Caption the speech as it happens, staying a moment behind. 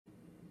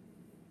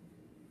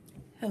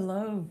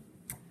Hello.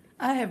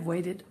 I have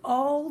waited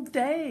all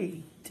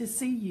day to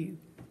see you.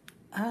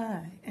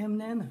 I am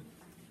Nana,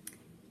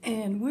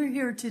 and we're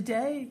here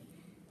today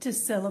to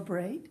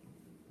celebrate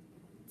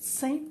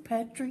St.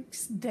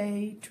 Patrick's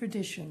Day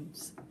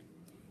traditions.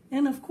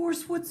 And of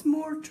course, what's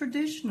more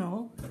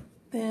traditional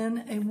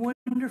than a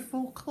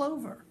wonderful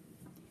clover?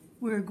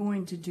 We're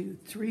going to do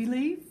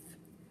 3-leaf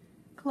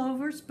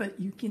clovers, but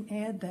you can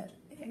add that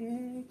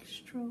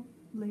extra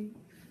leaf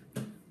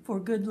for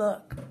good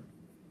luck.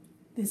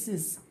 This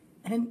is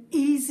an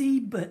easy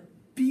but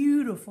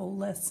beautiful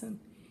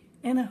lesson,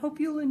 and I hope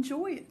you'll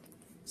enjoy it.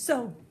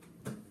 So,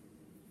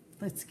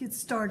 let's get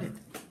started.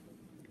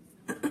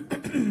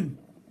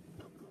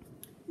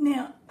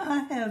 Now,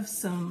 I have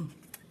some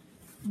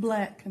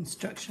black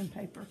construction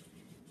paper.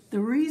 The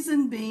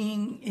reason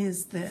being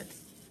is that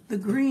the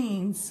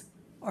greens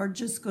are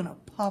just going to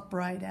pop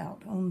right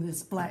out on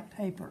this black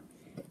paper,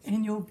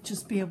 and you'll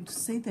just be able to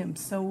see them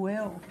so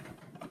well.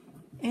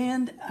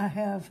 And I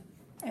have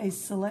a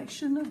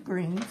selection of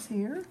greens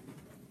here,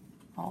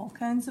 all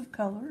kinds of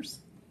colors,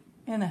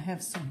 and I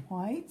have some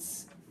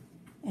whites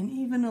and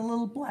even a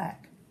little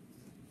black,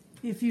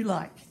 if you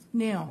like.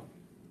 Now,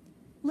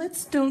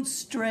 let's don't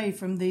stray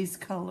from these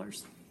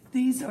colors.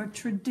 These are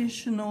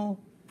traditional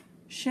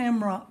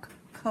shamrock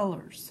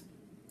colors.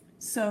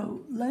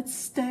 So let's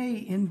stay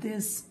in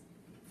this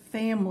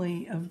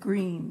family of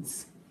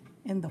greens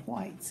and the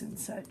whites and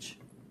such.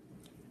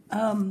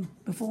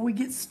 Before we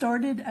get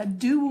started, I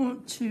do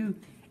want to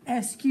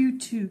ask you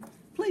to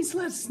please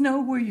let us know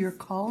where you're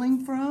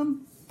calling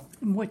from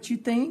and what you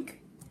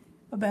think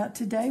about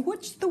today.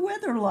 What's the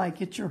weather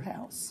like at your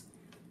house?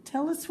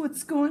 Tell us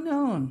what's going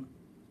on.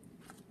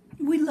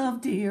 We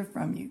love to hear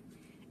from you.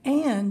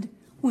 And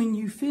when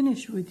you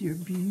finish with your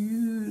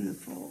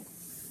beautiful,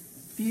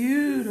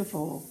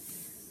 beautiful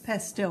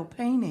pastel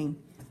painting,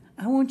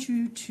 I want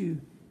you to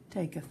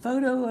take a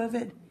photo of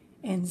it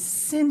and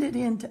send it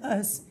in to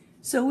us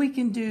so we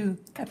can do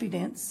happy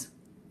dance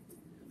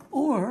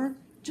or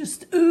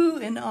just ooh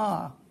and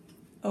ah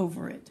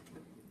over it.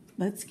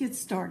 Let's get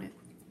started.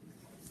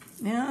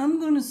 Now I'm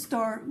going to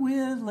start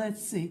with,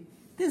 let's see,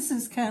 this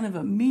is kind of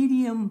a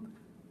medium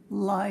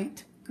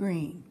light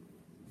green.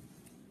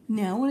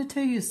 Now I want to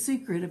tell you a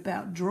secret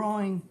about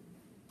drawing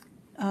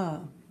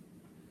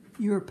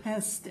your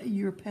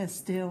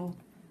pastel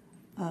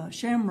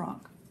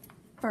shamrock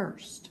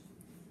first.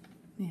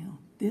 Now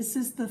this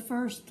is the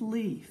first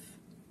leaf.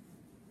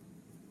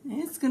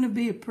 It's going to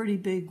be a pretty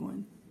big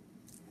one.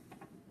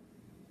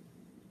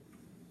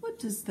 What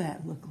does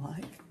that look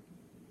like?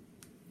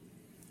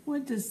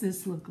 What does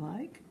this look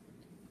like?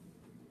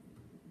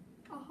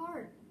 A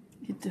heart.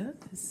 It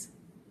does.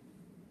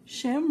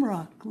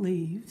 Shamrock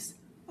leaves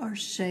are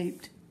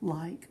shaped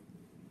like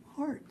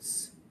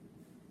hearts,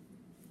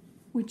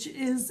 which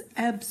is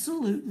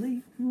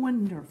absolutely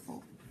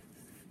wonderful.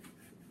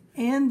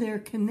 And they're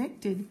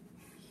connected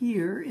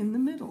here in the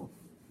middle.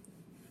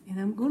 And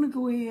I'm going to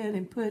go ahead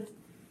and put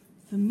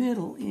the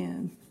middle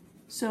in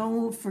so I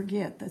won't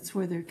forget that's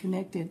where they're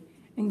connected,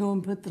 and go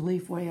and put the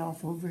leaf way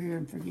off over here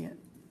and forget.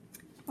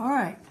 All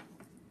right.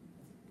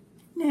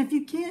 Now, if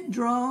you can't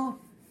draw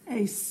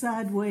a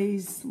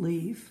sideways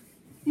leaf,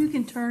 you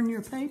can turn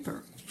your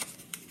paper.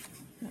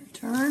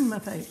 Turn my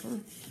paper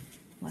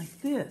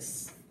like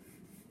this.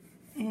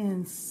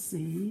 And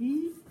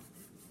see,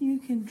 you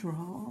can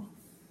draw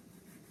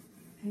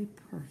a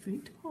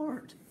perfect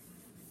heart.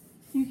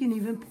 You can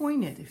even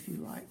point it if you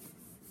like.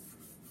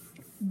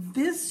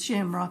 This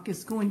shamrock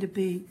is going to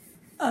be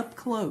up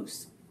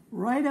close,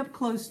 right up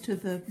close to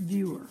the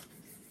viewer.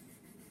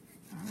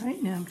 All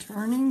right, now I'm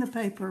turning the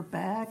paper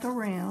back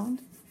around,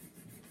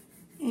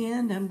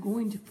 and I'm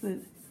going to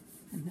put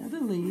another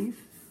leaf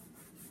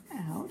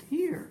out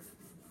here.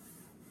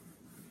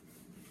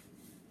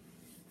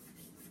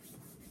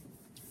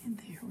 And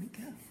there we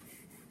go.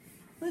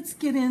 Let's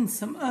get in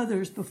some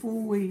others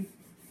before we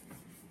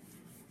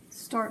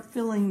start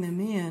filling them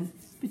in.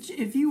 But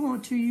if you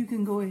want to, you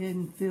can go ahead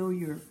and fill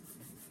your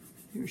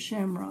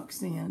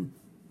shamrocks in.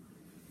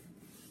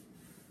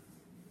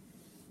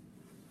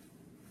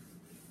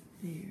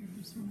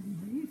 There's one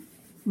leaf.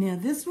 Now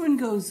this one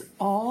goes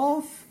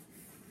off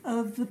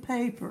of the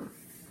paper,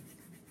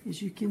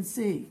 as you can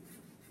see.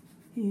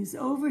 He's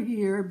over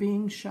here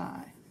being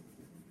shy.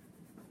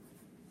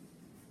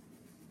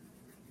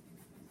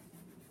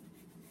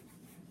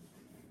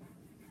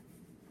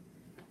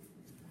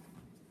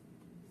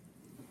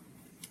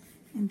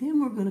 And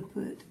then we're going to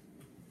put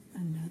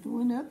another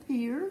one up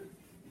here.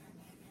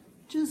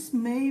 Just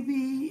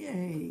maybe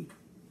a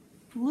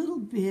little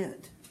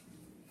bit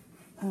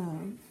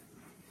of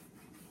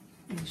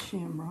a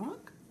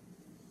shamrock.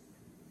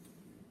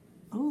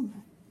 Oh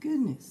my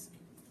goodness,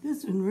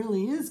 this one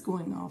really is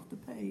going off the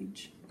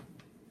page.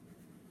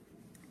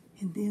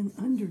 And then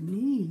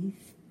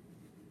underneath,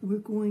 we're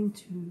going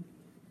to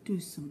do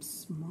some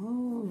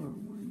smaller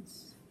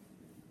ones.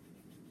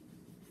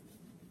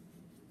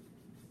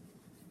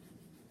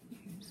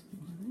 Here's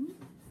one,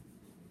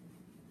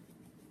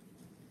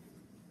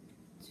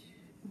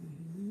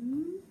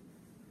 two,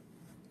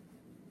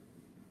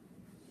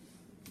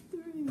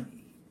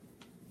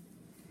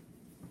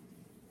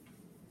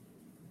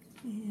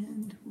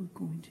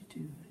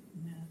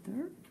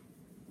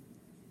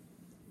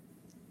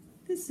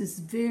 This is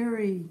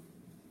very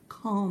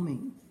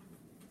calming.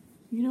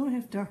 You don't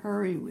have to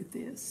hurry with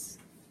this.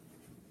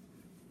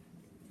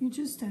 You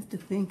just have to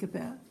think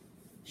about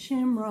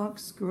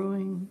shamrocks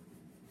growing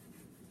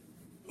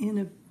in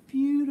a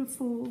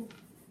beautiful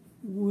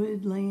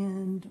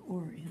woodland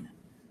or in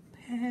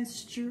a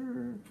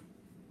pasture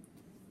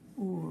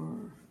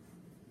or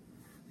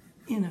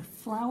in a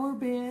flower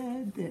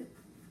bed that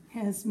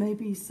has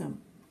maybe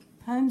some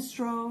pine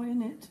straw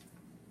in it.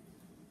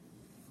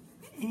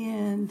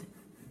 And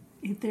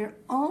if they're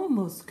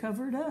almost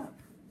covered up.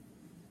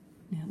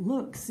 Now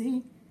look,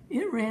 see,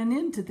 it ran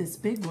into this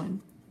big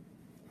one,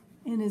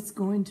 and it's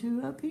going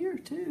to up here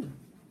too.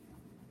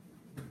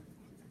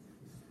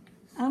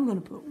 I'm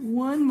going to put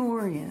one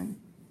more in,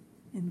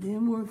 and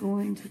then we're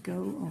going to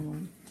go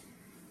on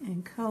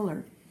and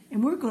color.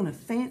 And we're going to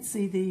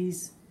fancy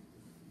these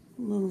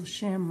little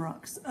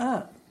shamrocks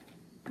up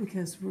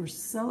because we're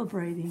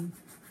celebrating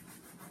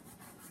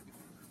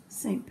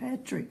St.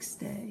 Patrick's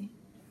Day.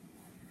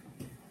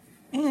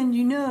 And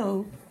you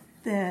know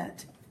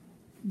that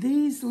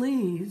these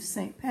leaves,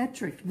 St.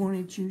 Patrick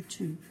wanted you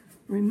to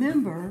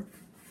remember,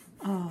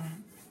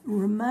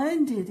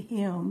 reminded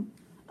him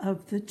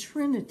of the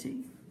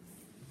Trinity.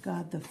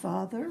 God the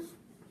Father,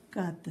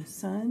 God the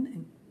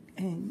Son,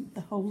 and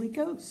the Holy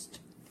Ghost.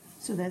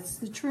 So that's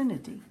the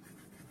Trinity.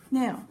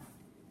 Now,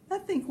 I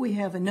think we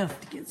have enough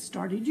to get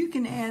started. You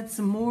can add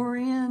some more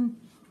in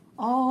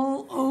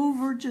all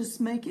over.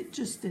 Just make it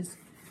just as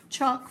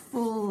chock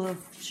full of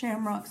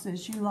shamrocks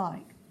as you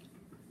like.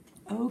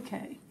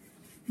 Okay,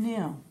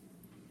 now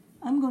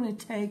I'm going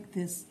to take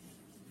this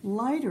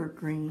lighter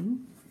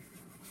green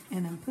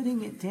and I'm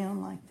putting it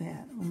down like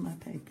that on my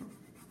paper.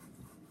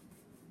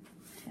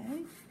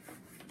 Okay,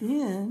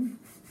 then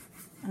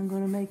I'm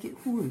going to make it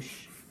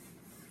whoosh.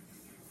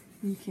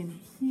 You can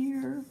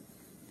hear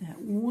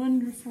that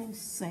wonderful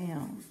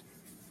sound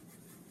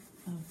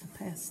of the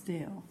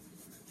pastel.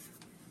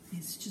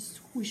 It's just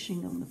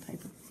whooshing on the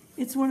paper.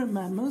 It's one of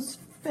my most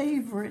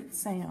favorite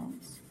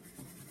sounds.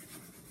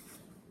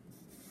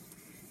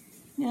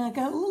 Now I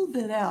got a little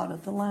bit out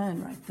of the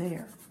line right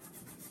there.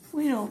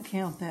 We don't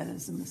count that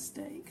as a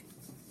mistake.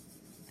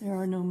 There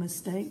are no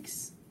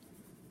mistakes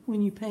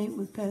when you paint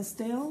with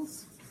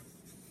pastels.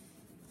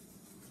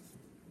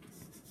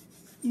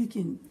 You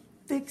can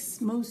fix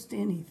most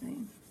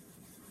anything.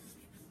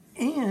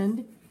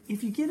 And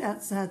if you get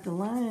outside the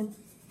line,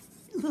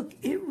 look,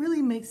 it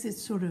really makes it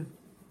sort of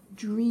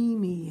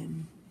dreamy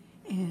and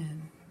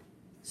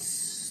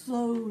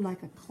slow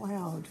like a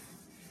cloud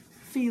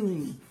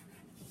feeling.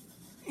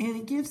 And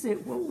it gives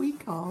it what we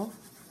call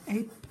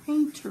a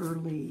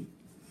painterly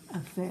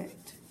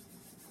effect.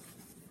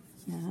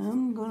 Now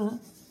I'm going to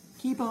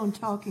keep on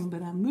talking,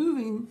 but I'm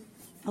moving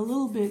a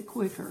little bit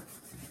quicker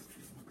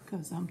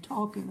because I'm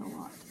talking a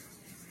lot.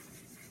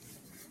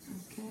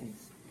 Okay,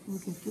 we'll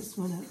get this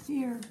one up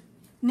here.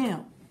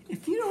 Now,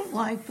 if you don't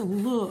like the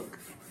look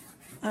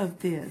of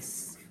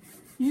this,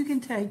 you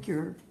can take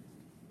your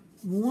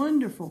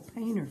wonderful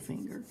painter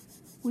finger,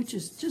 which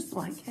is just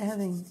like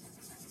having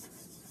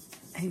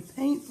a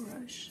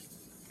paintbrush,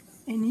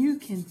 and you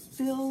can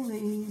fill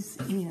these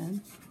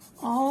in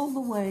all the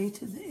way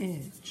to the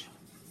edge.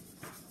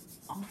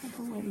 All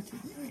the way to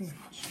the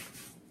edge.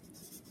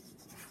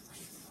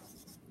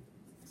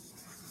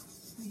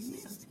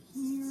 Maybe up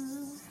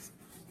here.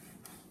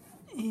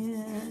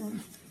 And,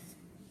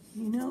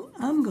 you know,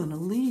 I'm going to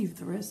leave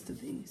the rest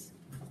of these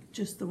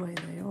just the way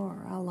they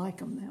are. I like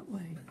them that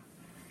way.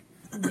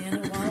 And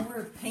then while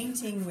we're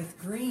painting with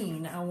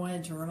green, I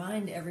wanted to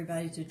remind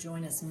everybody to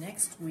join us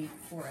next week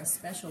for a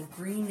special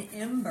green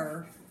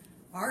ember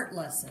art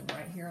lesson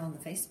right here on the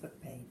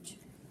Facebook page.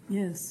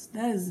 Yes,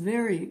 that is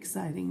very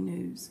exciting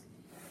news.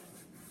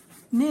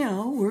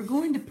 Now we're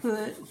going to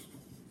put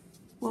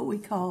what we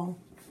call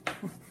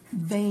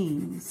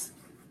veins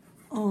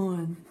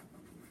on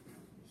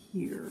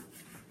here,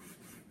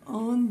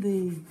 on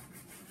the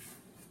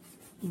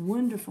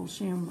wonderful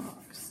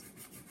shamrocks.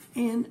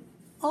 And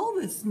all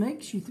this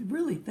makes you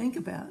really think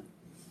about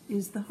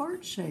is the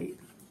heart shape.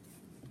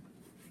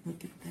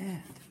 Look at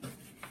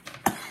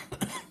that.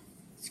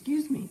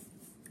 Excuse me.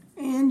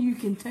 And you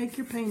can take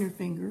your painter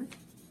finger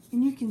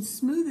and you can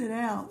smooth it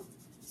out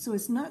so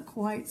it's not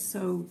quite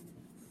so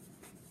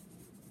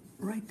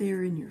right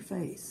there in your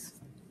face.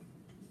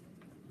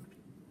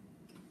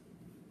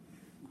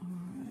 All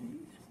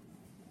right.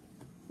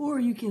 Or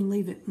you can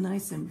leave it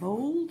nice and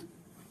bold.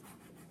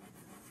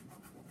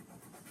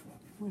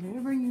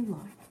 Whatever you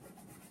like.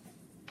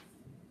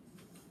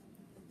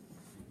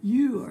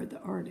 You are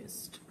the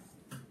artist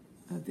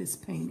of this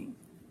painting.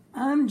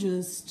 I'm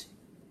just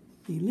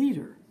the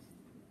leader.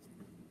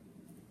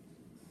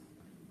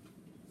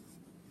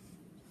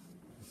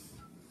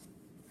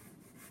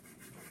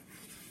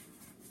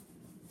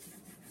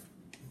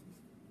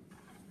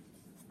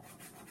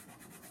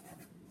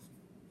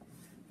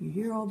 You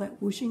hear all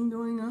that whooshing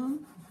going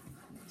on?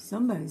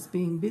 Somebody's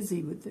being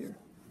busy with their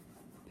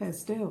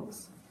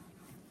pastels.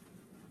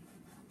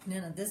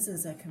 Nana, this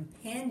is a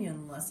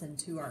companion lesson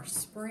to our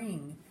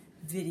spring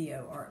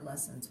video art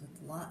lessons with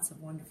lots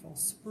of wonderful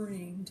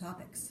spring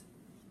topics.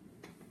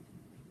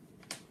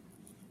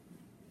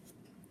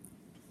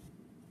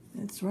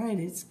 That's right.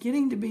 It's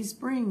getting to be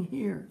spring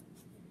here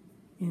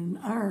in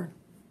our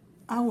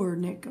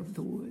neck of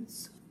the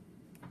woods.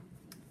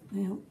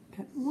 Now,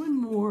 got one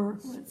more.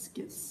 Let's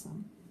get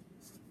some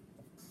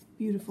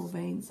beautiful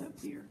veins up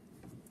here.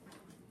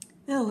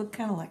 They'll look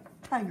kind of like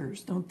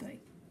tigers, don't they?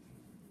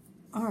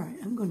 All right,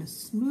 I'm going to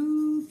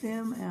smooth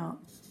them out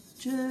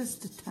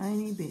just a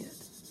tiny bit.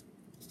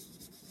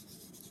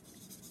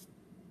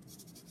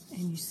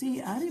 And you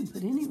see, I didn't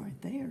put any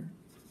right there.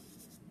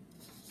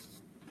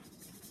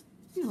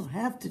 You don't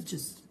have to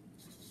just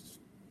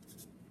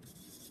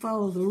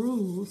follow the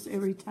rules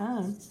every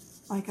time.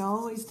 Like I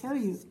always tell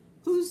you,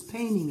 whose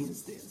painting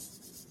is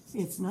this?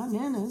 It's not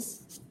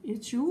Nana's,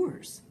 it's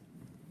yours.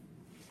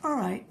 All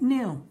right,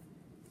 now,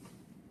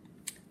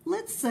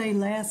 let's say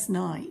last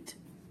night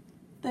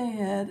they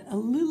had a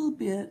little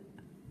bit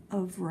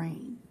of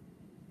rain.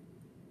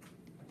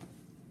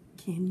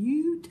 Can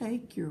you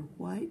take your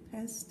white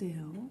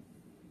pastel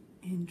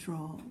and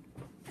draw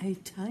a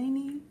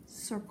tiny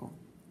circle?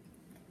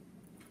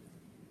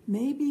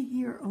 Maybe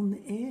here on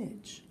the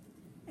edge,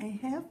 a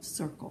half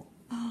circle.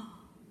 Oh,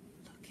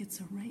 look,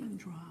 it's a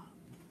raindrop.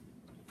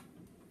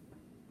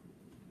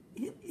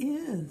 It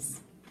is.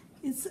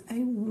 It's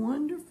a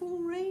wonderful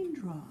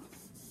raindrop.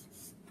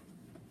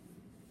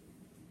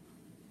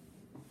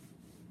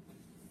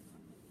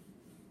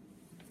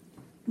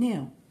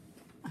 Now,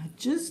 I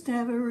just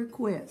have a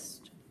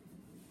request.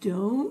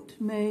 Don't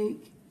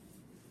make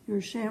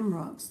your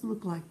shamrocks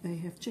look like they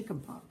have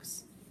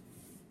chickenpox.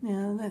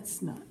 Now,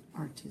 that's not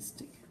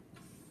artistic.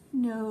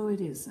 No, it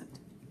isn't.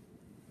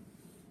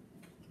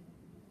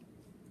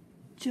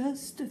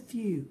 Just a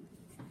few.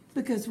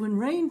 Because when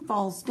rain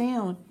falls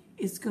down,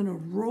 it's going to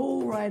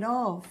roll right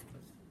off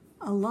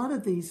a lot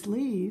of these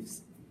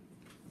leaves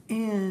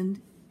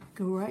and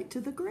go right to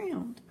the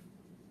ground.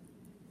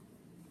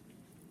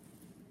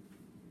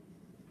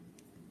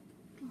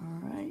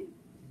 All right.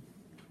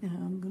 Now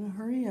I'm going to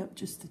hurry up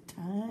just a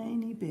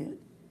tiny bit.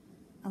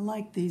 I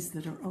like these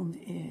that are on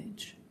the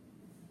edge.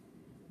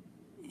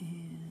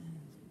 And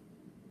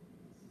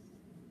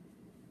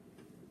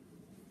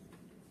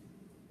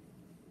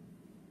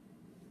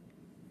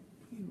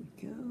here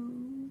we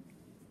go.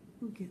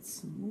 We'll get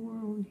some more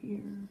on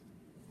here.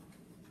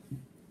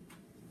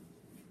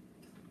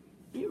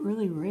 It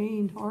really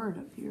rained hard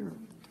up here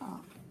on the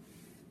top.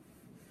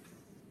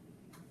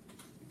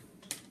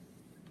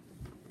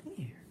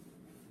 There.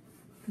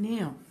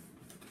 Now,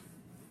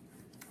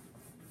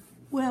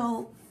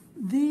 well,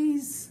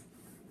 these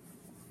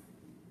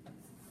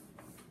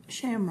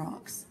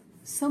shamrocks,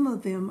 some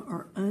of them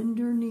are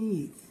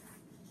underneath,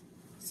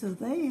 so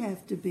they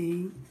have to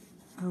be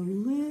a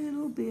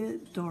little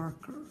bit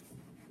darker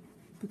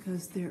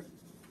because they're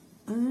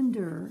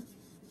under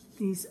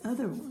these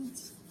other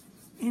ones.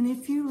 And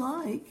if you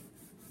like,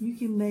 you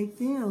can make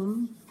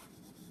them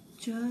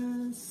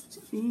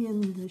just be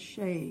in the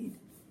shade,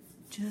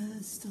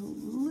 just a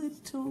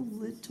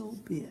little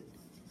bit.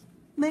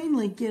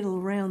 Mainly get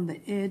around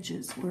the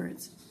edges where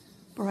it's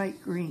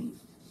bright green.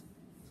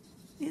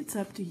 It's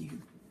up to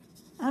you.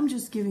 I'm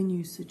just giving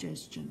you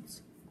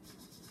suggestions.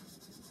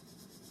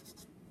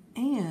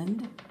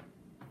 And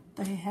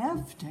they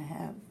have to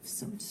have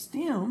some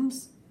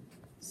stems,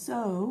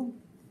 so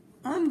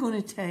I'm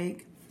going to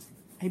take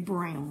a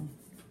brown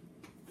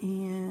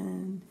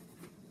and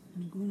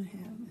I'm going to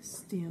have a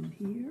stem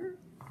here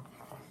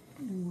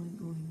and one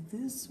going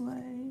this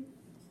way.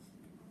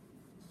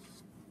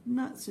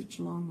 Not such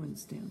long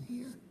ones down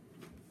here.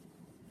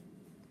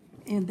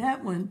 And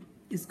that one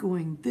is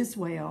going this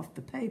way off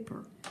the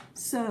paper,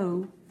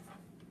 so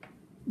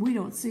we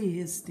don't see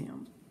his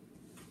stem.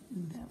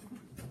 And that one.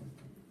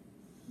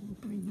 We'll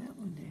bring that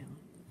one down.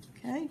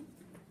 Okay?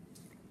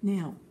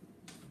 Now,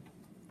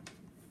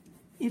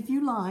 if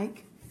you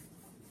like,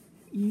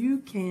 you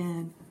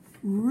can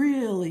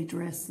really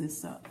dress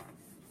this up.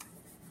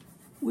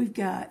 We've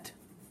got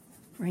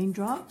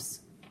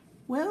raindrops.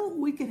 Well,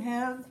 we could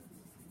have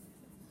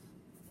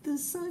the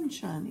sun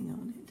shining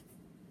on it.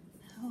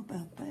 How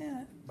about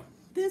that?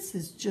 This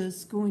is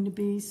just going to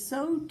be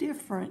so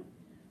different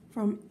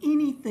from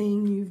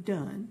anything you've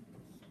done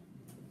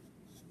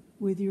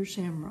with your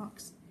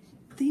shamrocks.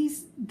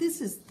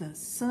 This is the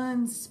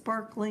sun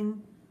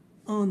sparkling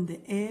on the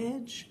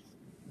edge.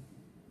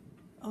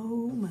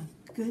 Oh my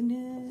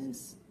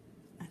goodness.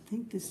 I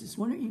think this is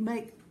one you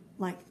make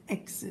like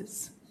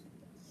X's.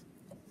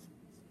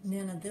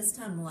 Nana, this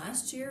time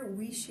last year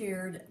we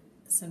shared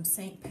some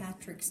St.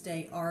 Patrick's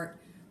Day art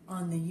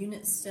on the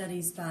Unit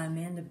Studies by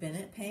Amanda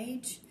Bennett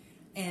page,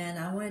 and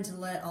I wanted to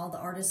let all the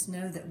artists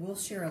know that we'll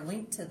share a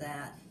link to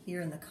that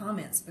here in the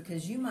comments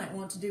because you might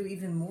want to do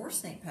even more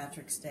St.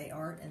 Patrick's Day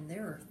art, and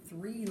there are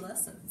 3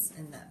 lessons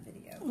in that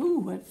video. Ooh,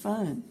 what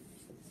fun.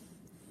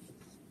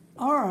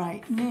 All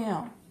right,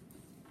 now,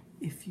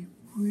 if you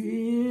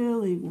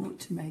really want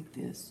to make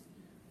this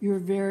your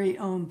very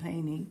own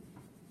painting,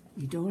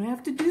 you don't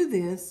have to do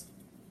this,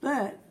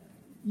 but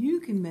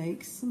you can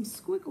make some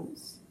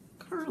squiggles.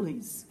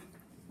 curlies,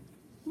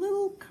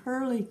 little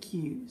curly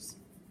cues.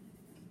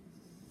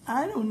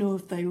 I don't know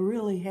if they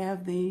really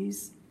have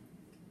these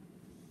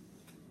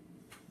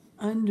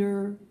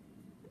under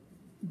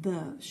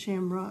the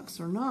Shamrocks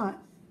or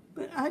not,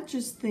 but I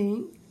just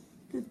think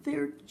that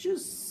they're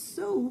just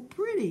so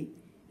pretty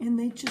and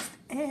they just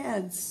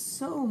add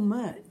so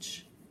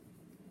much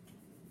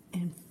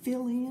and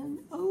fill in.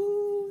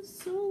 Oh,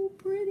 so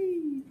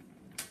pretty.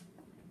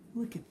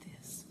 Look at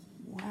this.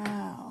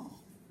 Wow.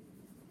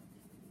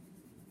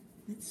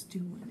 Let's do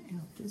one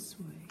out this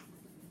way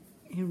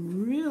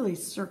and really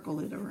circle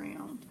it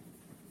around.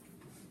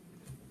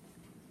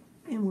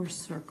 And we're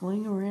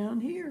circling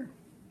around here.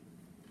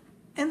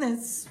 And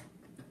that's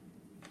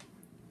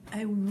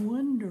a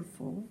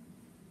wonderful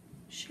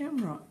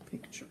shamrock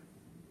picture.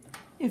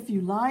 If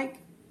you like,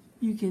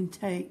 you can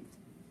take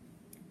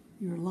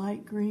your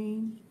light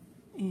green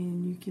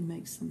and you can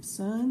make some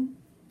sun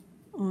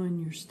on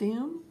your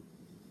stem.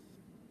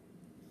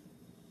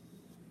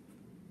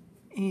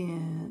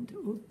 And,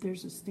 oop,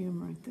 there's a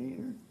stem right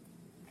there.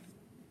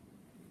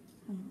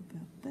 How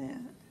about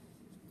that?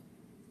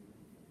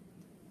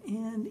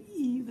 And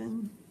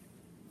even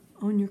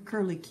on your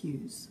curly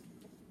cues.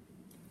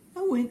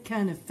 I went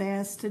kind of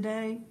fast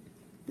today,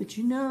 but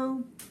you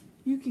know,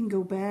 you can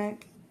go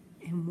back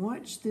and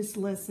watch this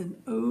lesson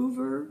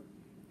over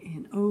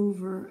and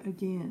over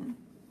again.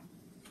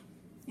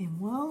 And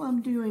while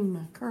I'm doing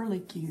my curly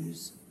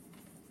cues,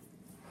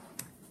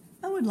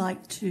 I would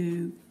like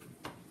to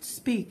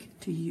speak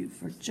to you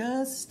for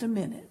just a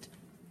minute.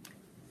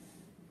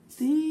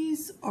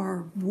 These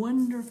are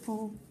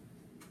wonderful,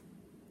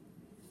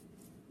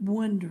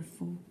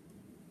 wonderful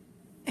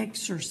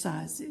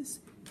exercises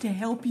to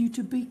help you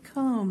to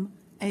become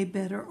a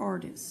better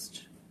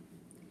artist.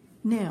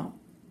 Now,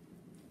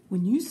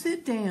 when you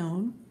sit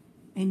down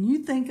and you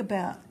think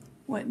about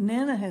what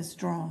Nana has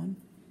drawn,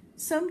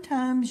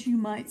 sometimes you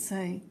might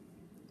say,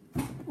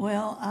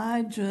 well,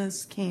 I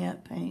just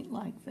can't paint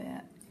like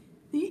that.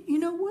 You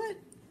know what?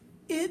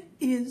 It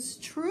is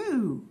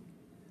true.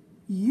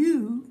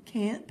 You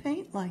can't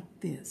paint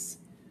like this.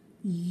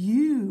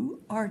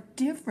 You are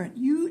different.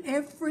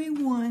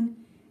 Everyone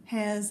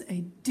has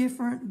a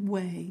different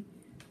way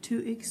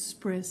to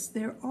express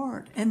their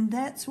art. And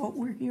that's what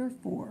we're here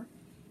for,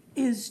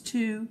 is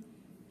to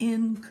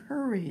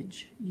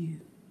encourage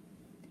you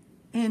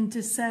and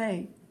to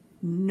say,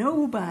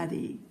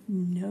 nobody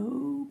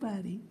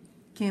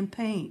can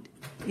paint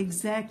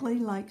exactly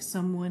like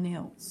someone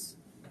else.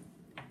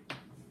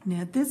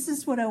 Now, this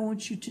is what I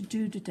want you to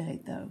do today,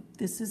 though.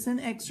 This is an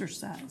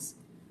exercise.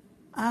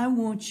 I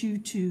want you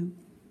to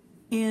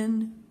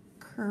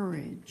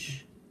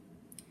encourage.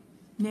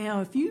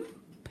 Now, if you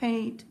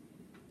paint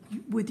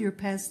with your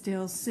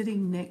pastels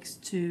sitting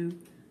next to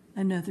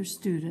another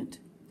student,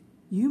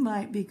 you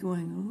might be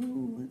going,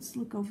 oh, let's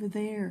look over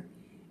there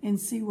and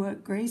see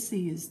what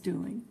Gracie is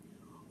doing.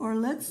 Or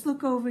let's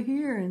look over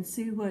here and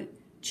see what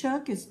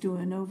Chuck is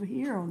doing over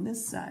here on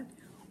this side.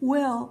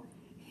 Well,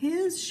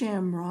 his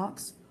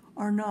shamrocks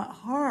are not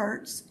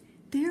hearts.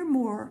 They're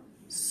more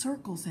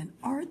circles. And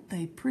aren't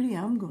they pretty?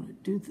 I'm going to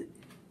do that.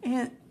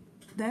 And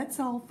that's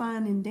all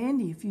fine and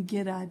dandy if you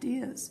get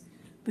ideas.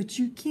 But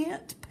you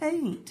can't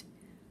paint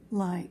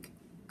like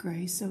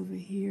Grace over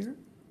here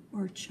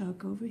or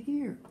Chuck over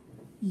here.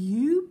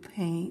 You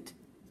paint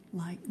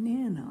like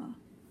Nana,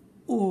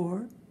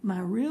 or my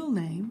real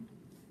name,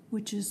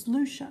 which is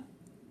Lucia.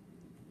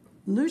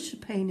 Lucia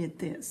painted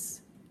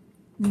this.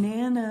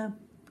 Nana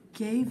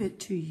gave it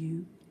to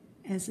you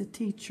as a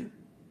teacher.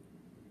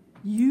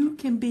 You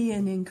can be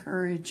an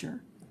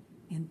encourager,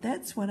 and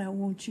that's what I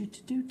want you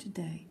to do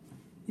today,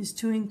 is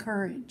to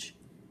encourage.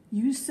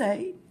 You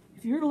say,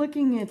 if you're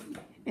looking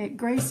at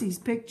Gracie's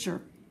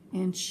picture,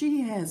 and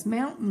she has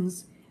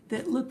mountains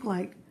that look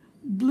like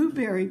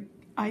blueberry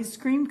ice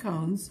cream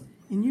cones,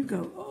 and you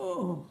go,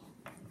 oh,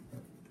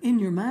 in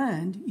your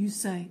mind, you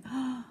say,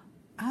 oh,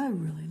 I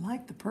really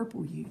like the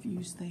purple you've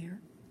used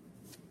there.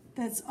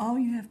 That's all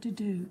you have to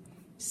do.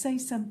 Say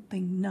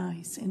something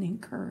nice and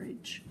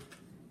encourage.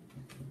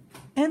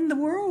 And the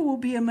world will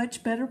be a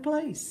much better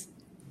place.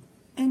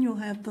 And you'll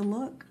have the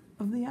look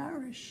of the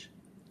Irish.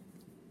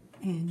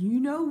 And you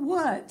know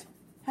what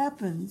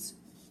happens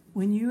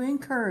when you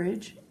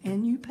encourage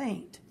and you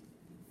paint?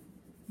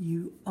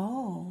 You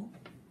all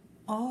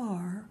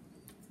are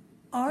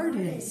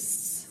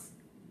artists.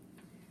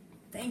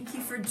 Thank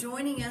you for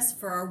joining us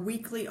for our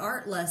weekly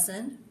art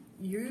lesson.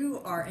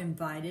 You are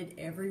invited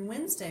every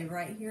Wednesday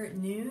right here at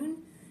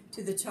noon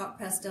to the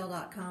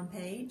chalkpastel.com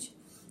page.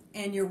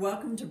 And you're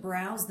welcome to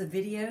browse the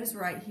videos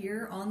right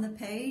here on the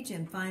page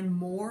and find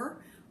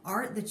more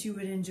art that you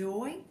would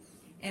enjoy.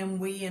 And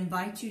we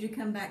invite you to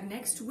come back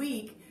next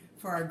week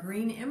for our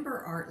Green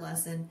Ember art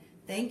lesson.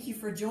 Thank you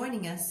for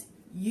joining us.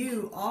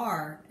 You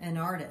are an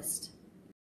artist.